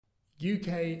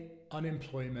UK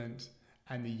unemployment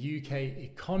and the UK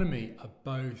economy are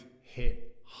both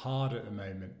hit hard at the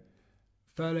moment.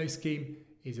 Furlough scheme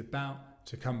is about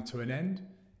to come to an end.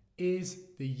 Is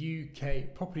the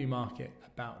UK property market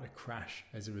about to crash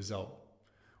as a result?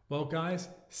 Well, guys,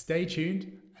 stay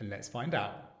tuned and let's find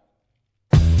out.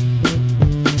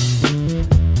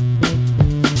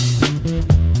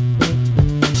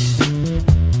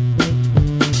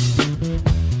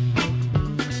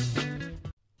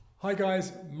 Hi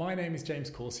guys, my name is James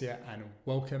Corsia and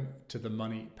welcome to the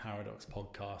Money Paradox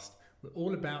podcast. We're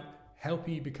all about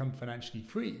helping you become financially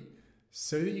free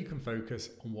so that you can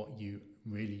focus on what you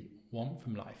really want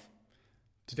from life.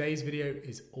 Today's video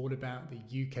is all about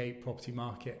the UK property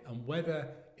market and whether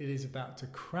it is about to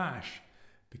crash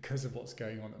because of what's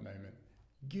going on at the moment.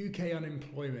 UK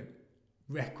unemployment,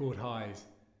 record highs.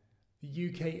 The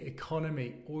UK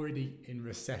economy already in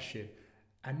recession.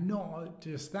 And not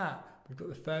just that, we've got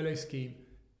the furlough scheme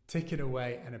ticking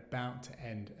away and about to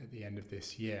end at the end of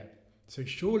this year. So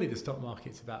surely the stock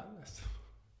market's about this.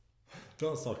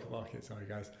 Not stock market, sorry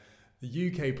guys.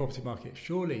 The UK property market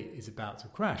surely is about to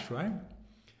crash, right?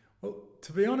 Well,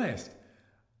 to be honest,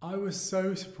 I was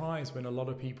so surprised when a lot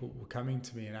of people were coming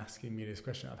to me and asking me this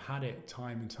question. I've had it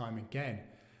time and time again.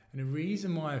 And the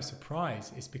reason why I'm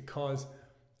surprised is because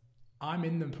I'm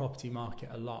in the property market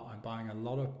a lot. I'm buying a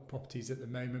lot of properties at the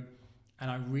moment and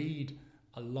I read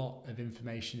a lot of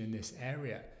information in this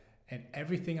area. And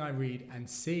everything I read and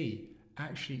see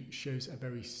actually shows a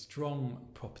very strong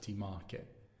property market.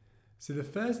 So the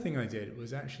first thing I did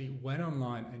was actually went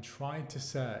online and tried to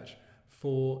search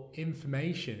for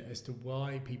information as to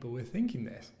why people were thinking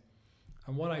this.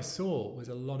 And what I saw was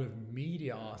a lot of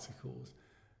media articles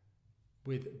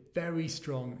with very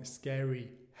strong, scary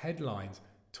headlines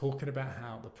talking about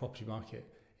how the property market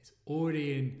is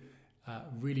already in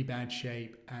really bad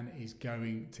shape and is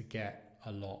going to get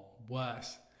a lot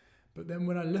worse. But then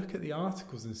when I look at the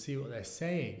articles and see what they're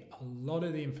saying, a lot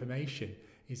of the information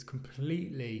is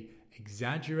completely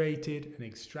exaggerated and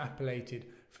extrapolated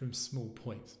from small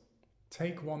points.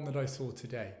 Take one that I saw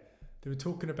today. They were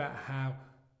talking about how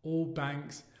all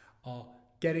banks are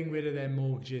getting rid of their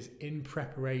mortgages in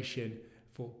preparation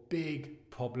for big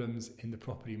problems in the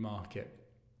property market.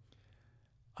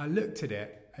 I looked at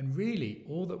it and really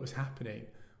all that was happening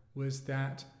was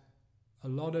that a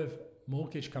lot of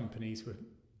mortgage companies were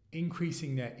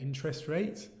increasing their interest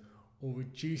rates or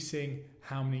reducing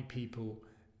how many people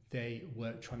they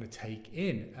were trying to take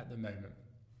in at the moment.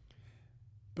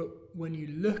 But when you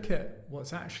look at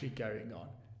what's actually going on,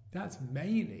 that's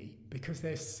mainly because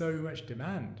there's so much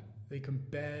demand. They can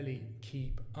barely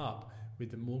keep up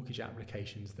with the mortgage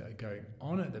applications that are going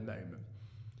on at the moment.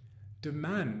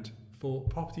 Demand for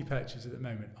property purchase at the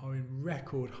moment are in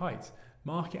record heights.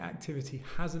 Market activity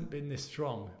hasn't been this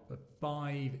strong for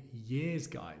 5 years,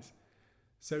 guys.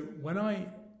 So when I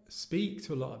speak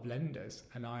to a lot of lenders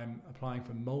and I'm applying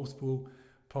for multiple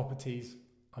properties,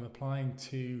 I'm applying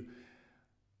to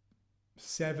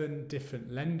 7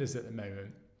 different lenders at the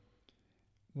moment.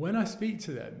 When I speak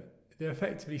to them, they're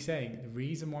effectively saying the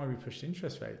reason why we pushed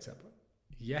interest rates up,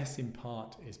 yes, in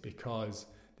part is because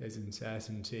there's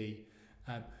uncertainty,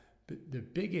 but the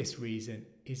biggest reason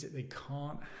is that they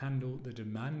can't handle the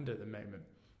demand at the moment.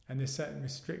 And there's certain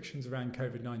restrictions around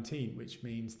COVID-19, which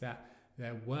means that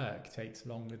their work takes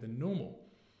longer than normal.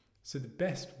 So the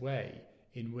best way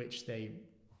in which they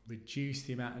reduce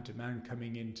the amount of demand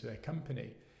coming into their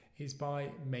company is by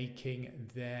making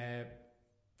their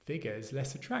figures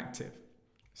less attractive.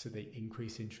 So they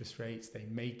increase interest rates, they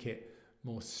make it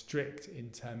more strict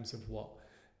in terms of what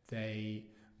they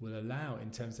will allow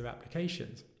in terms of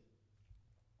applications.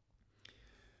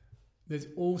 There's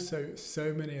also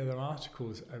so many other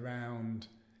articles around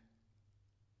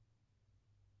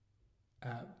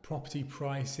property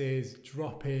prices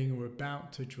dropping or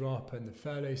about to drop and the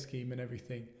furlough scheme and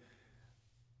everything.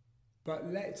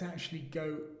 But let's actually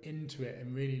go into it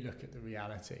and really look at the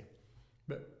reality.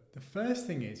 But the first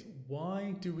thing is,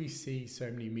 why do we see so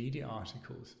many media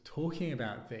articles talking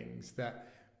about things that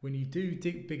when you do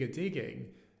bigger digging,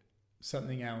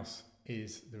 something else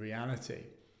is the reality?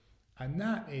 And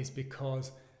that is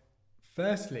because,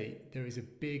 firstly, there is a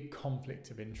big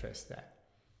conflict of interest there.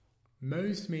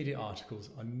 Most media articles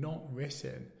are not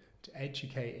written to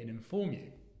educate and inform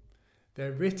you.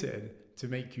 They're written to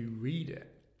make you read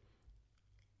it.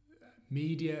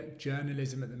 Media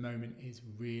journalism at the moment is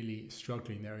really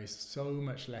struggling. There is so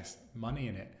much less money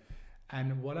in it.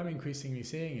 And what I'm increasingly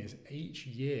seeing is each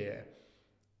year,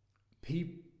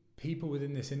 people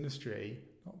within this industry,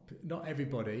 not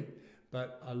everybody,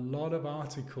 but a lot of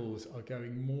articles are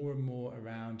going more and more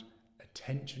around a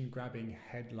attention-grabbing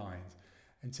headlines.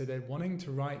 And so they're wanting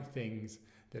to write things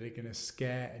that are going to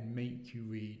scare and make you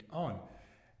read on.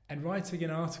 And writing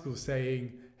an article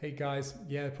saying, hey guys,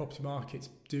 yeah, the property market's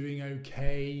doing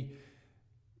okay,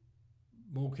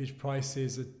 mortgage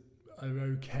prices are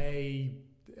okay,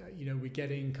 we're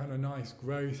getting kind of nice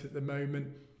growth at the moment.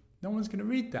 No one's going to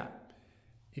read that.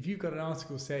 If you've got an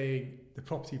article saying the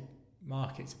property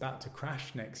market's about to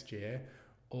crash next year,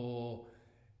 or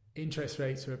interest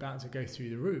rates are about to go through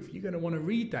the roof, you're going to want to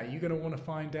read that. You're going to want to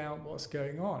find out what's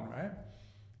going on, right?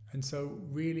 And so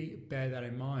really bear that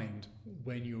in mind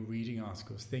when you're reading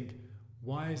articles. Think,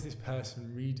 why has this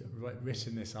person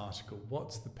written this article?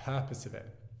 What's the purpose of it?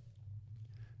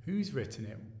 Who's written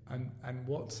it? And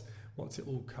what's it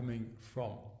all coming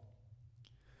from?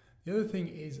 The other thing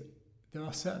is there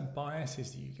are certain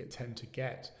biases that you tend to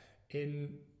get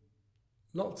in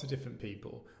lots of different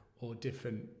people or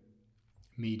different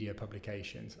media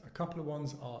publications. A couple of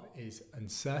ones is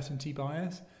uncertainty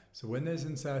bias. So when there's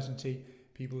uncertainty,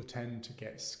 people tend to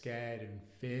get scared and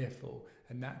fearful,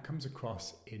 and that comes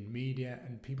across in media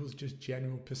and people's just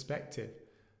general perspective.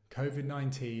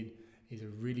 COVID-19 is a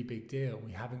really big deal.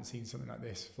 We haven't seen something like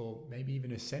this for maybe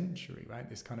even a century, right?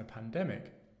 This kind of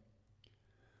pandemic.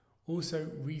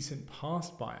 Also, recent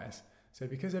past bias. So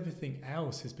because everything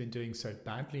else has been doing so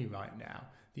badly right now,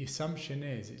 the assumption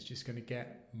is it's just going to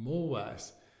get more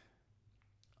worse.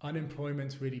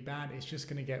 Unemployment's really bad, it's just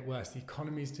going to get worse. The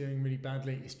economy's doing really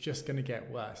badly, it's just going to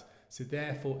get worse. So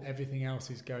therefore, everything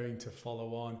else is going to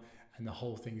follow on, and the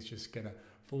whole thing's just going to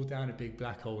fall down a big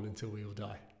black hole until we all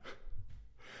die.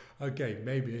 Okay,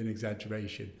 maybe an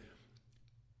exaggeration.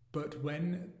 But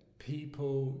when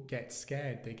people get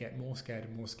scared, they get more scared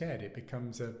and more scared. It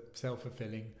becomes a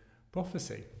self-fulfilling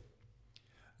prophecy.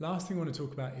 Last thing I want to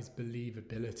talk about is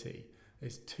believability.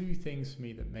 There's two things for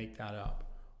me that make that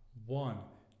up. One,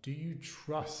 do you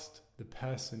trust the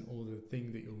person or the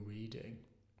thing that you're reading,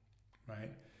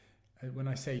 right? And when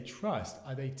I say trust,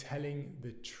 are they telling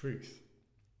the truth?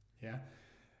 Yeah.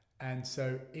 And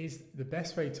so is the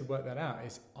best way to work that out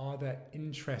is, are their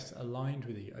interests aligned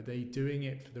with you? Are they doing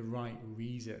it for the right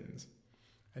reasons?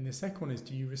 And the second one is,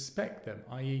 do you respect them?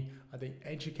 I.e., are they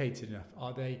educated enough?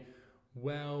 Are they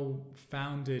well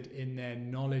founded in their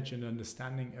knowledge and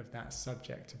understanding of that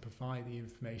subject to provide the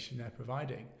information they're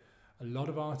providing? A lot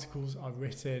of articles are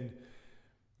written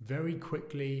very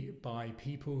quickly by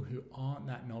people who aren't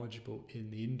that knowledgeable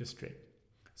in the industry.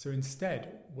 So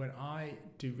instead, when I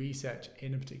do research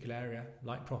in a particular area,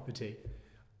 like property,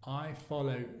 I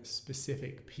follow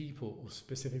specific people or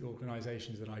specific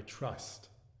organizations that I trust,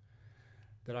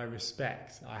 that I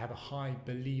respect. I have a high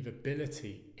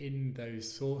believability in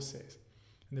those sources.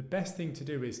 And the best thing to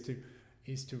do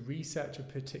is to research a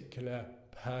particular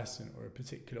person or a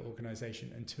particular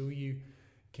organization until you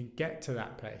can get to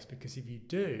that place, because if you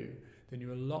do, then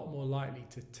you're a lot more likely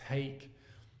to take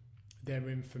their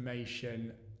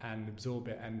information and absorb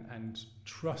it and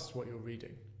trust what you're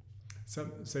reading. So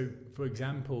for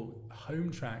example,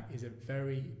 HomeTrack is a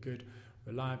very good,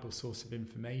 reliable source of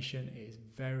information. It is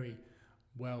very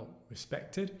well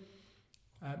respected,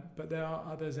 but there are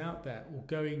others out there, or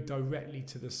going directly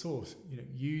to the source,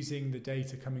 using the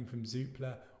data coming from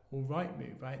Zoopla or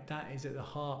Rightmove, right? That is at the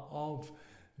heart of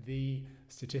the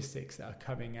statistics that are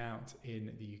coming out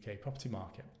in the UK property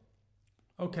market.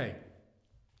 Okay,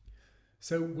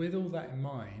 so with all that in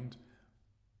mind,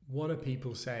 what are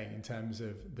people saying in terms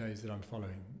of those that I'm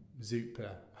following?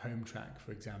 Zoopla, HomeTrack,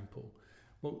 for example.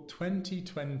 Well,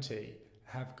 2020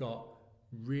 have got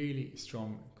really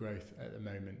strong growth at the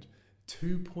moment,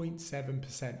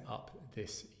 2.7% up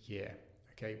this year.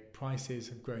 Okay, prices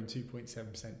have grown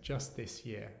 2.7% just this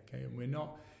year. Okay, and we're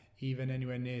not even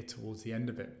anywhere near towards the end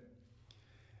of it.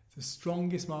 It's the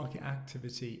strongest market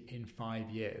activity in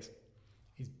 5 years.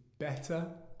 It's better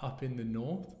up in the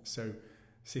north. So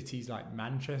cities like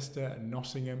Manchester and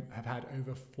Nottingham have had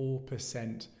over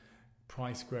 4%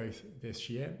 price growth this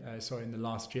year. In the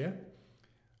last year.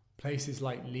 Places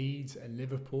like Leeds and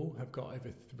Liverpool have got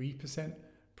over 3%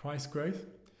 price growth.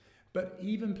 But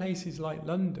even places like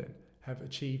London have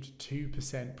achieved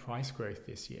 2% price growth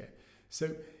this year.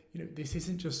 So, this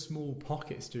isn't just small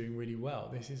pockets doing really well.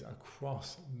 This is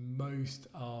across most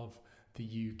of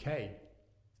the UK.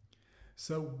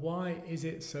 So why is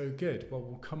it so good? Well,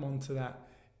 we'll come on to that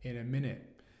in a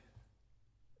minute.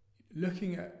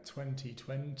 Looking at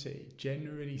 2020,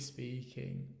 generally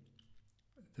speaking,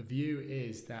 the view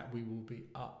is that we will be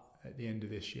up at the end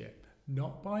of this year.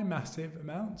 Not by massive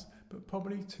amounts, but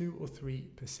probably 2 or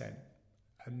 3%.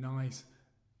 A nice,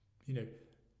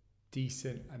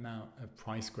 decent amount of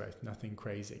price growth, nothing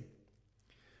crazy.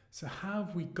 So how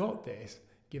have we got this?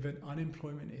 given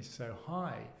unemployment is so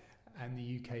high and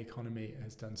the UK economy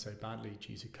has done so badly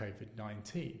due to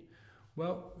COVID-19?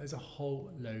 Well, there's a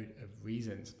whole load of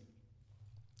reasons.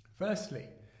 Firstly,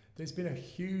 there's been a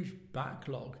huge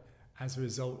backlog as a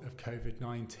result of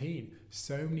COVID-19.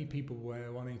 So many people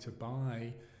were wanting to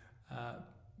buy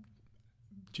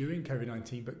during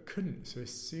COVID-19 but couldn't. So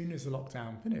as soon as the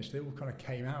lockdown finished, they all kind of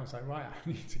came out. It's like, right, I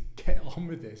need to get on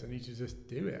with this. I need to just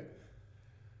do it.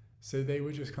 So they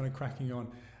were just kind of cracking on.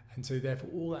 And so therefore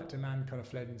all that demand kind of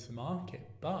fled into the market.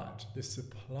 But the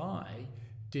supply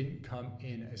didn't come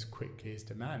in as quickly as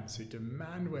demand. So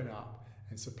demand went up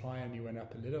and supply only went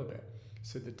up a little bit.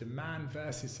 So the demand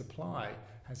versus supply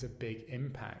has a big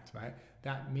impact, right?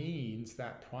 That means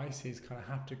that prices kind of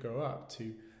have to go up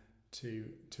to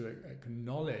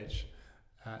acknowledge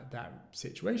that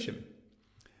situation.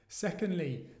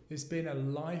 Secondly, there's been a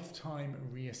lifetime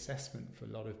reassessment for a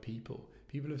lot of people.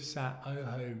 People have sat at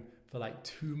home for like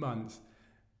 2 months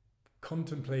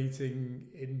contemplating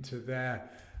into their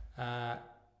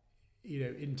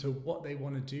into what they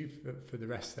want to do for the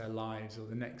rest of their lives or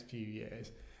the next few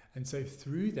years. And so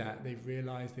through that, they've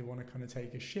realized they want to kind of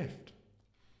take a shift.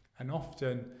 And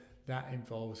often that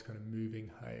involves kind of moving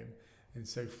home. And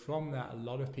so from that, a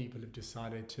lot of people have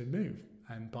decided to move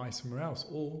and buy somewhere else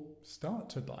or start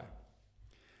to buy.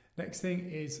 Next thing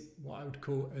is what I would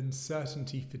call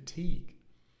uncertainty fatigue.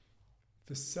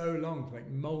 For so long, for like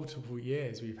multiple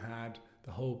years, we've had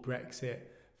the whole Brexit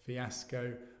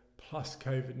fiasco plus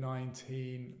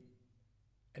COVID-19.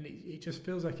 And it just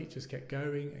feels like it just kept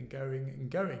going and going and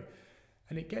going.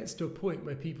 And it gets to a point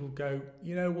where people go,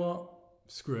 you know what?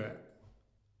 Screw it.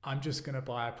 I'm just going to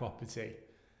buy a property.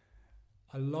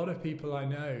 A lot of people I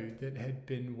know that had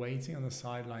been waiting on the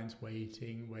sidelines,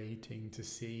 waiting to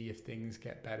see if things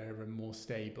get better and more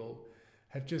stable,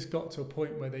 have just got to a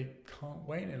point where they can't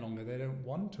wait any longer. They don't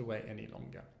want to wait any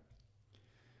longer.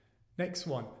 Next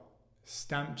one,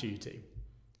 stamp duty.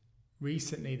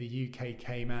 Recently, the UK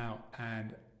came out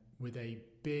and with a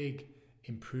big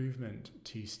improvement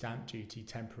to stamp duty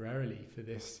temporarily for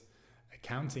this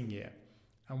accounting year.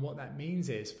 And what that means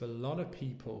is for a lot of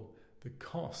people, the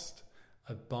cost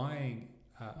of buying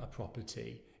a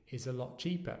property is a lot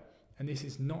cheaper. And this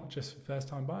is not just for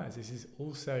first-time buyers. This is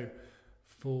also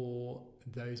for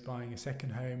those buying a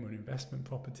second home or an investment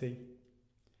property.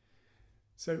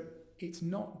 So it's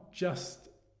not just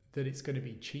that it's going to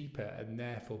be cheaper and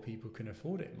therefore people can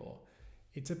afford it more.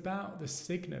 It's about the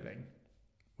signalling.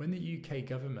 When the UK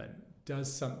government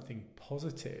does something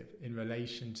positive in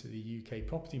relation to the UK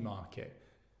property market,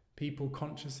 people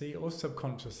consciously or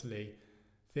subconsciously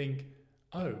think,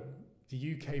 oh,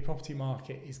 the UK property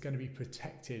market is going to be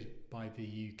protected by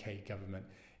the UK government.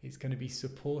 It's going to be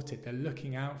supported. They're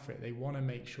looking out for it. They want to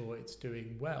make sure it's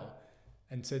doing well.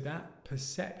 And so that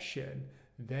perception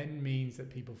then means that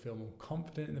people feel more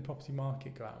confident in the property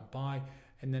market, go out and buy,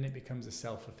 and then it becomes a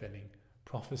self-fulfilling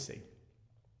prophecy.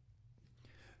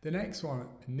 The next one,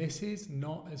 and this is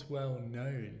not as well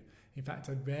known. In fact,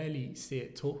 I rarely see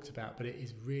it talked about, but it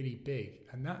is really big.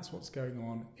 And that's what's going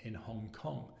on in Hong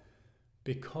Kong.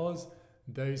 Because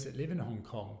those that live in Hong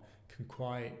Kong can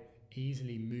quite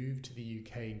easily move to the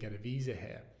UK and get a visa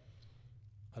here,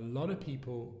 a lot of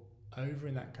people over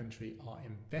in that country are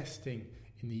investing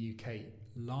in the UK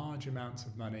large amounts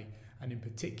of money, and in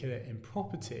particular in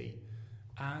property,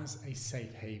 as a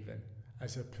safe haven,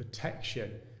 as a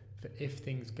protection for if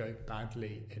things go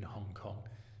badly in Hong Kong,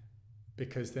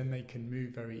 because then they can move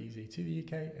very easily to the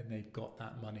UK and they've got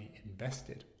that money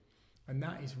invested. And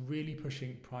that is really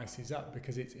pushing prices up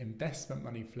because it's investment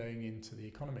money flowing into the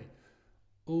economy.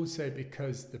 Also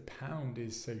because the pound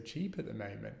is so cheap at the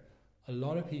moment, a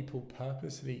lot of people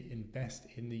purposely invest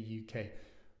in the UK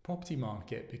property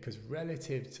market because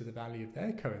relative to the value of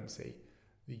their currency,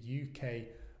 the UK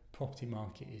property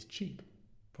market is cheap.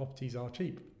 Properties are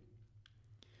cheap.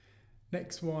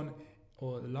 Next one,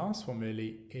 or the last one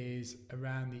really, is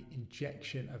around the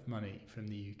injection of money from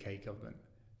the UK government.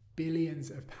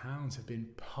 Billions of pounds have been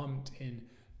pumped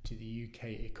into the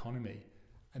UK economy,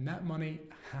 and that money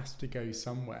has to go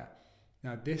somewhere.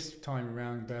 Now, this time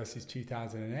around versus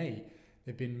 2008,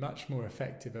 they've been much more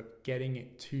effective at getting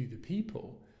it to the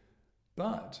people,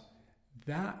 but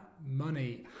that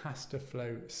money has to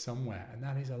flow somewhere, and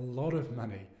that is a lot of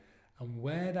money. And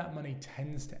where that money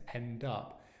tends to end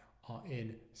up are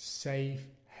in safe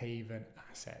haven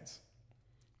assets,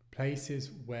 places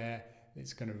where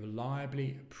it's going to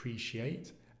reliably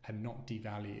appreciate and not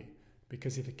devalue.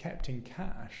 Because if it kept in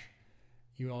cash,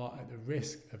 you are at the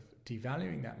risk of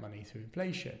devaluing that money through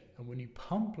inflation. And when you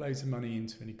pump loads of money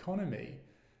into an economy,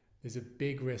 there's a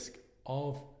big risk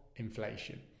of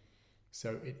inflation.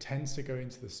 So it tends to go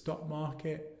into the stock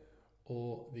market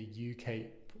or the UK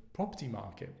property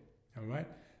market. All right.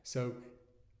 So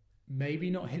maybe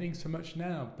not hitting so much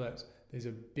now, but there's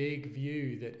a big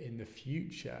view that in the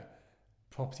future,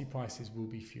 property prices will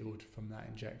be fueled from that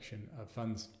injection of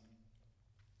funds.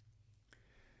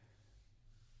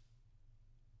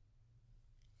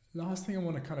 Last thing I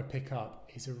want to kind of pick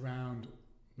up is around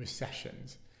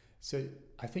recessions. So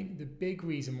I think the big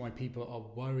reason why people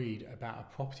are worried about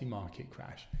a property market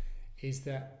crash is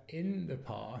that in the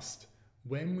past,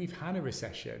 when we've had a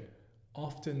recession,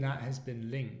 often that has been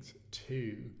linked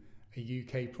to a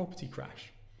UK property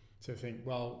crash. So think,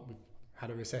 well, we've had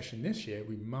a recession this year,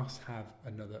 we must have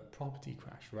another property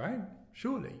crash, right?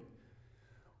 Surely.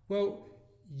 Well,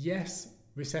 yes,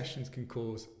 recessions can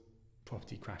cause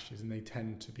property crashes and they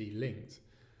tend to be linked.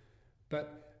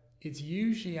 But it's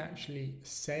usually actually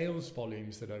sales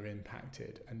volumes that are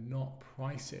impacted and not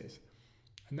prices.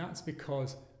 And that's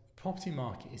because the property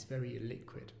market is very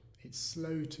illiquid. It's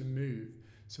slow to move.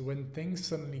 So when things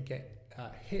suddenly get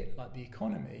hit, like the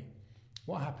economy,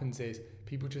 what happens is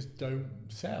people just don't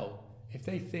sell. If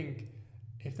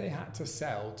they had to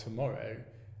sell tomorrow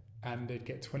and they'd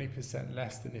get 20%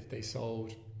 less than if they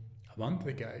sold a month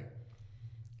ago,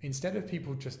 instead of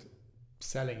people just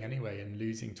selling anyway and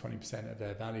losing 20% of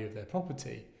their value of their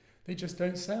property, they just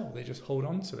don't sell. They just hold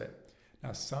on to it.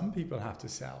 Now, some people have to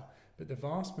sell, but the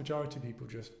vast majority of people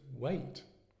just wait.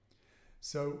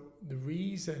 So the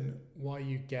reason why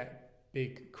you get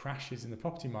big crashes in the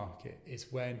property market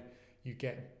is when you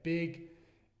get big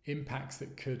impacts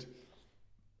that could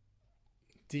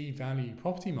devalue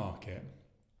property market,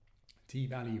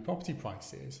 devalue property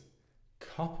prices,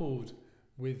 coupled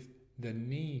with the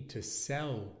need to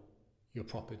sell your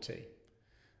property.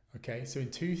 Okay, so in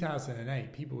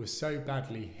 2008, people were so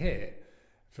badly hit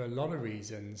for a lot of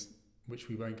reasons, which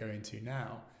we won't go into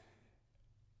now.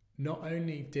 Not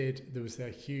only there was a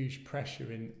huge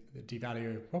pressure in the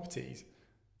devaluing of properties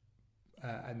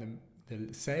and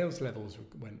the sales levels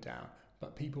went down,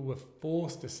 but people were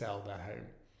forced to sell their home.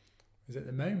 Because at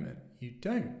the moment, you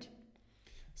don't.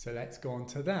 So let's go on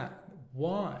to that.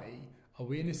 Why are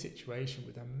we in a situation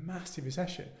with a massive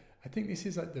recession? I think this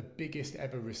is like the biggest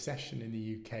ever recession in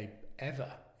the UK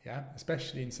ever, yeah,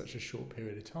 especially in such a short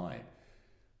period of time.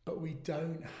 But we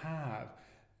don't have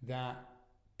that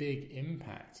big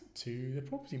impact to the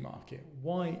property market.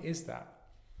 Why is that?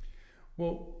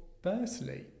 Well,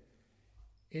 firstly,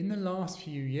 in the last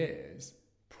few years,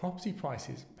 property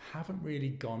prices haven't really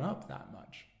gone up that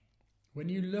much. When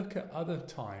you look at other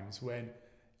times when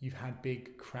you've had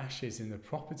big crashes in the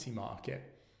property market,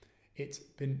 it's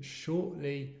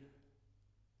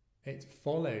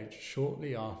followed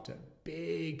shortly after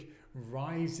big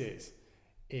rises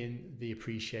in the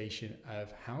appreciation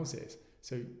of houses.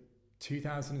 So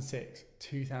 2006,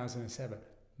 2007,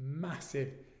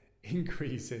 massive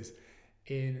increases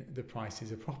in the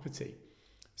prices of property.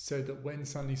 So that when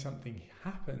suddenly something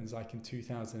happens, like in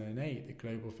 2008, the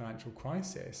global financial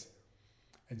crisis,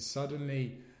 and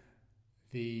suddenly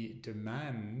the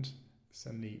demand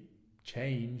suddenly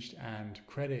changed and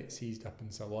credit seized up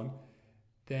and so on,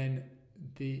 then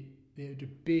the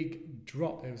big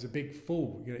drop, there was a big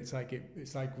fall. You know, it's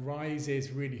like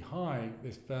rises really high,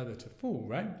 there's further to fall,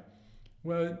 right?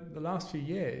 Well, the last few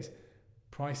years,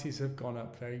 prices have gone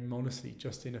up very modestly,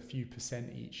 just in a few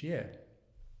percent each year.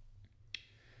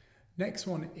 Next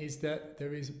one is that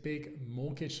there is big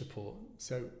mortgage support.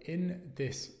 So in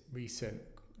this recent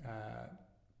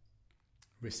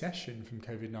recession from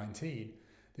COVID-19,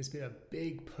 there's been a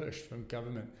big push from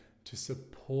government to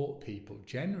support people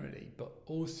generally, but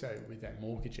also with their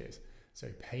mortgages. So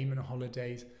payment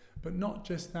holidays, but not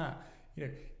just that. You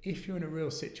know, if you're in a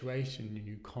real situation and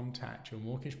you contact your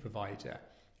mortgage provider,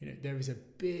 you know, there is a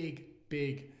big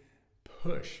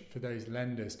push for those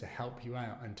lenders to help you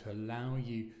out and to allow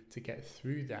you to get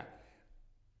through that.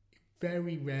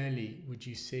 Very rarely would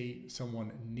you see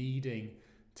someone needing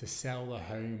to sell the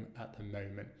home at the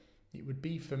moment. It would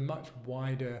be for much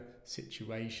wider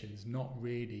situations, not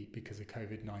really because of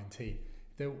COVID-19.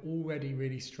 They were already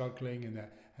really struggling and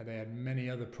they had many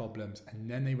other problems, and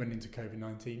then they went into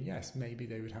COVID-19, yes, maybe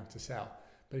they would have to sell.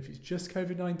 But if it's just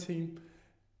COVID-19,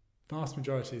 vast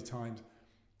majority of the times,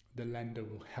 the lender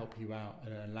will help you out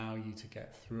and allow you to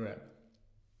get through it.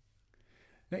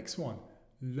 Next one,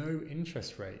 low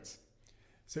interest rates.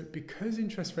 So because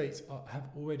interest rates have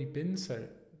already been so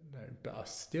low, but are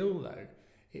still low,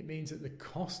 it means that the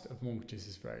cost of mortgages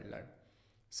is very low.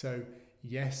 So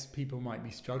yes, people might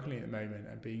be struggling at the moment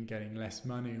and getting less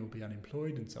money or be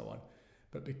unemployed and so on.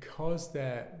 But because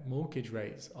their mortgage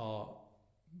rates are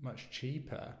much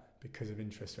cheaper because of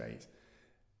interest rates,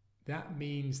 that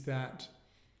means that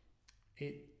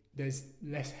there's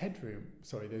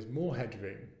more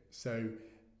headroom. So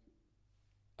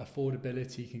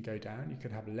affordability can go down, you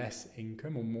could have less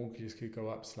income, or mortgages could go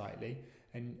up slightly,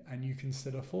 and you can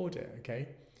still afford it, okay?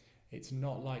 It's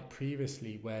not like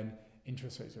previously when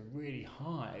interest rates are really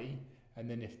high, and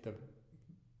then if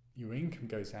your income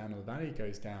goes down or the value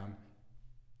goes down,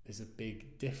 there's a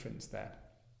big difference there.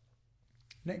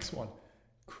 Next one,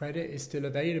 credit is still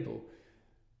available.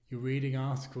 You're reading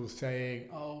articles saying,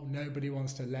 oh, nobody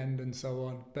wants to lend and so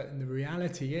on. But the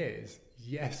reality is,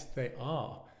 yes, they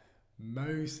are.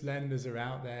 Most lenders are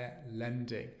out there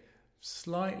lending.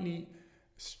 Slightly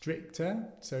stricter.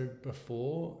 So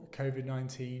before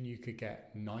COVID-19, you could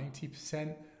get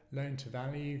 90% loan to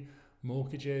value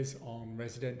mortgages on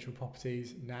residential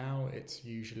properties. Now it's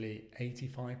usually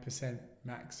 85%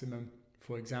 maximum,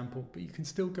 for example. But you can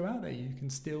still go out there. You can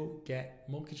still get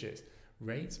mortgages.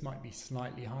 Rates might be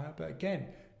slightly higher, but again,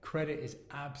 credit is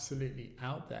absolutely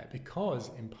out there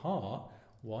because, in part,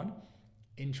 one,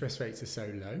 interest rates are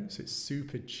so low, so it's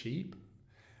super cheap,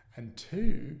 and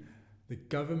two, the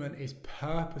government is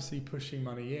purposely pushing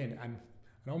money in and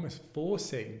almost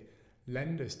forcing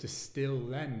lenders to still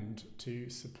lend to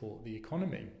support the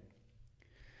economy.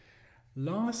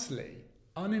 Lastly,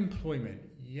 unemployment,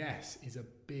 yes, is a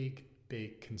big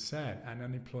concern, and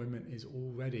unemployment is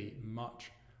already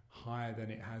much higher than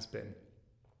it has been.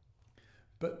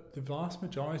 But the vast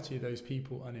majority of those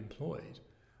people unemployed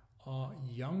are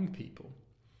young people.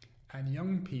 And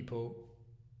young people,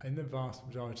 in the vast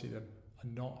majority of them, are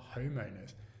not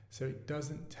homeowners. So it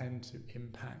doesn't tend to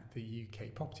impact the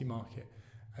UK property market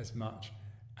as much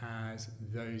as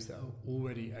those that are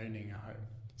already owning a home.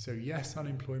 So yes,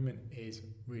 unemployment is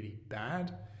really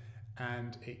bad,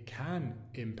 and it can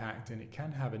impact and it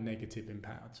can have a negative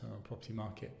impact on the property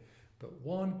market. But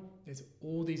one, there's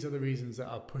all these other reasons that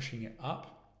are pushing it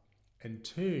up. And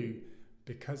two,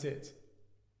 because it's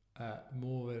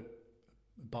more of a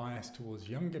bias towards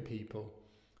younger people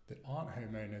that aren't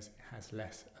homeowners, it has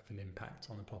less of an impact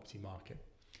on the property market.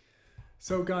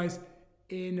 So guys,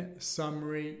 in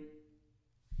summary,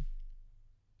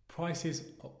 prices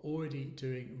are already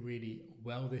doing really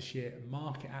well this year.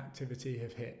 Market activity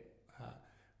have hit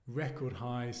record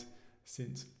highs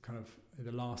since kind of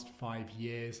the last 5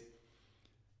 years.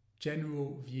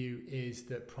 General view is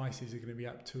that prices are going to be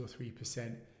up 2 or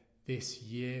 3% this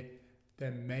year.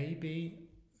 There may be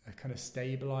a kind of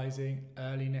stabilizing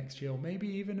early next year, or maybe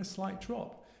even a slight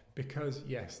drop because,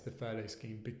 yes, the furlough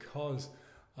scheme, because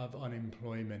of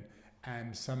unemployment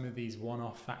and some of these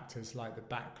one-off factors like the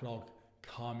backlog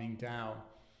calming down.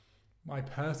 My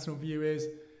personal view is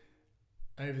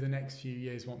over the next few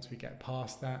years, once we get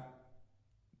past that,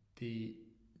 the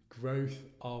growth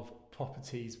of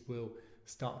properties will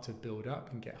start to build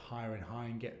up and get higher and higher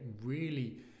and get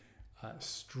really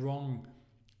strong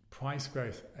price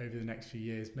growth over the next few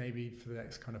years, maybe for the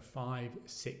next kind of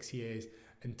 5-6 years,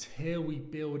 until we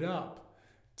build up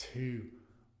to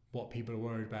what people are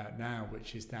worried about now,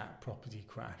 which is that property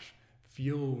crash,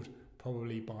 fueled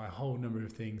probably by a whole number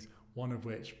of things, one of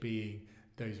which being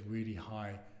those really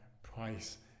high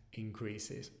price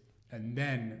increases. And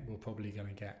then we're probably going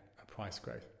to get a price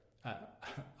growth,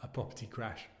 a property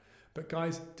crash. But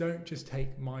guys, don't just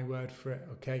take my word for it,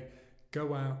 okay?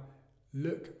 Go out,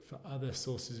 look for other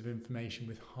sources of information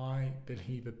with high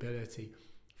believability.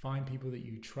 Find people that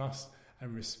you trust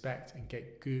and respect and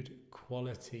get good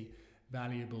quality,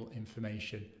 valuable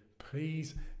information.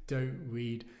 Please don't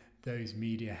read those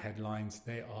media headlines.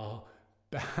 They are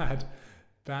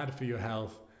bad for your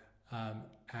health.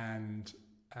 And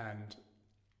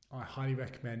I highly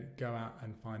recommend go out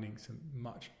and finding some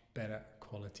much better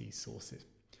quality sources.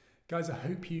 Guys, I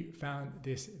hope you found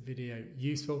this video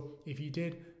useful. If you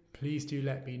did, please do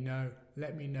let me know.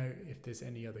 Let me know if there's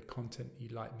any other content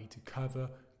you'd like me to cover,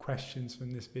 questions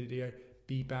from this video,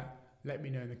 feedback. Let me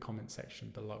know in the comment section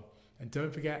below. And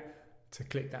don't forget to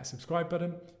click that subscribe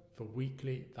button for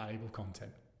weekly valuable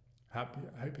content. I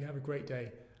hope you have a great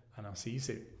day, and I'll see you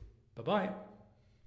soon. Bye-bye.